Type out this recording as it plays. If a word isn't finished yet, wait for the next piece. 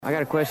I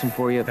got a question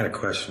for you.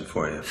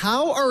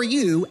 How are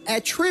you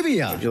at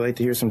trivia? Would you like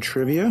to hear some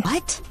trivia?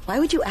 What? Why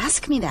would you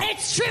ask me that?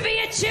 It's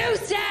Trivia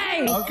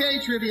Tuesday! Okay,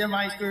 Trivia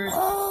Meisters.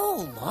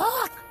 Oh,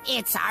 look.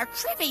 It's our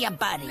trivia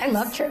buddy. I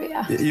love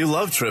trivia. You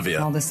love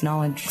trivia. All this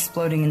knowledge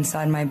exploding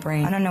inside my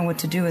brain. I don't know what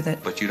to do with it.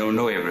 But you don't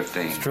know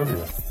everything. It's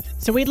trivia.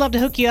 So we'd love to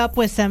hook you up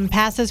with some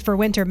passes for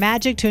Winter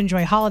Magic to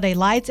enjoy holiday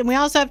lights. And we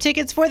also have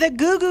tickets for the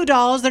Goo Goo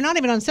Dolls. They're not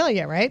even on sale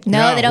yet, right?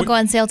 No, they don't go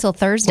on sale till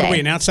Thursday. We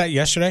announced that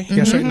yesterday?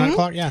 Yesterday at 9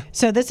 o'clock? Yeah.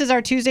 So this is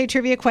our Tuesday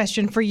trivia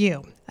question for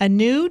you. A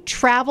new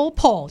travel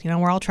poll,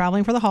 we're all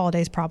traveling for the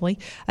holidays probably.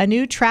 A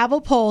new travel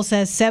poll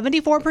says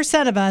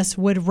 74% of us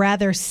would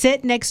rather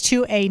sit next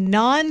to a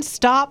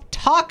nonstop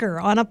talker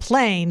on a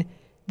plane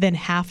than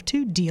have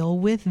to deal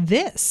with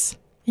this.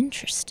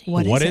 Interesting.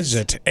 What is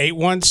it?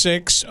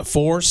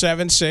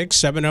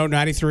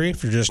 816-476-7093.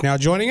 If you're just now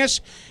joining us,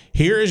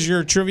 here is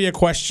your trivia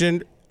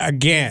question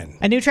again.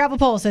 A new travel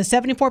poll says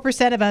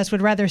 74% of us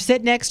would rather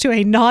sit next to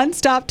a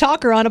nonstop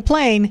talker on a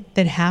plane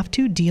than have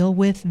to deal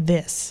with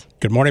this.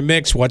 Good morning,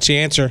 Mix. What's the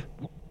answer?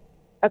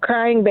 A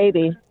crying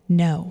baby.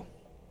 No.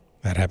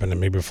 That happened to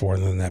me before,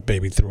 and then that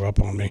baby threw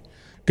up on me.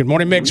 Good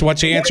morning, Mix.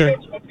 What's the answer? Is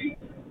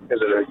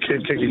it a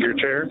kid kicking your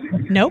chair?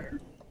 Nope.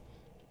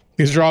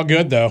 These are all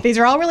good, though. These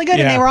are all really good,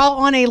 and they were all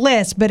on a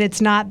list, but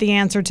it's not the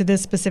answer to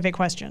this specific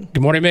question.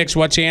 Good morning, Mix.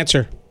 What's the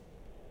answer?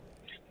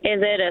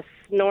 Is it a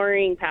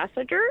snoring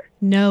passenger?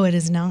 No, it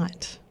is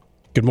not.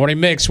 Good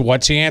morning, Mix.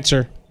 What's the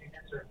answer?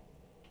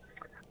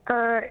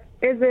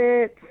 Is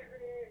it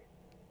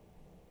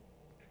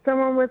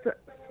someone with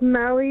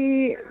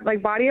smelly,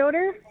 body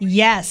odor?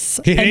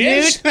 Yes. It a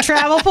is? new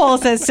travel poll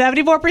says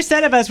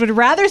 74% of us would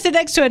rather sit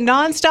next to a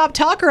nonstop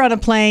talker on a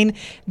plane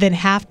than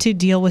have to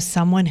deal with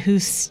someone who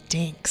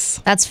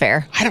stinks. That's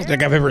fair. I don't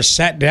think I've ever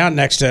sat down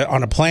next to,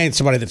 on a plane,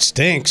 somebody that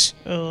stinks.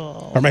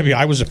 Oh. Or maybe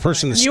I was the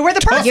person that You were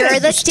the person. You're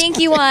the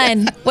stinky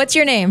one. What's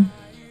your name?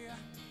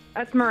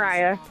 That's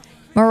Mariah.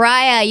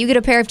 Mariah, you get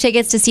a pair of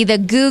tickets to see the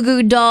Goo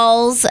Goo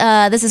Dolls.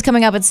 This is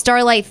coming up at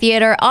Starlight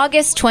Theater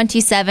August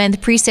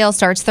 27th. Pre-sale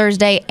starts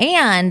Thursday.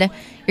 And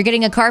you're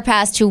getting a car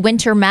pass to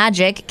Winter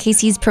Magic,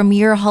 KC's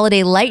premier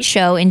holiday light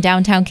show in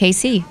downtown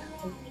KC.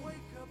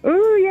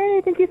 Ooh,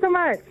 yay. Thank you so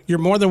much. You're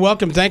more than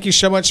welcome. Thank you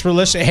so much for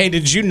listening. Hey,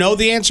 did you know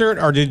the answer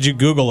or did you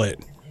Google it?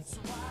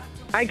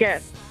 I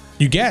guess.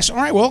 You guess. All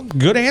right, well,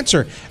 good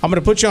answer. I'm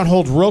going to put you on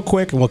hold real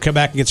quick, and we'll come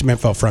back and get some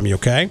info from you,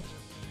 okay?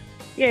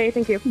 Yay,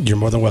 thank you. You're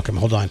more than welcome.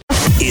 Hold on.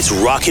 It's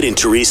Rocket and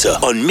Teresa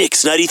on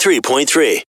Mix 93.3.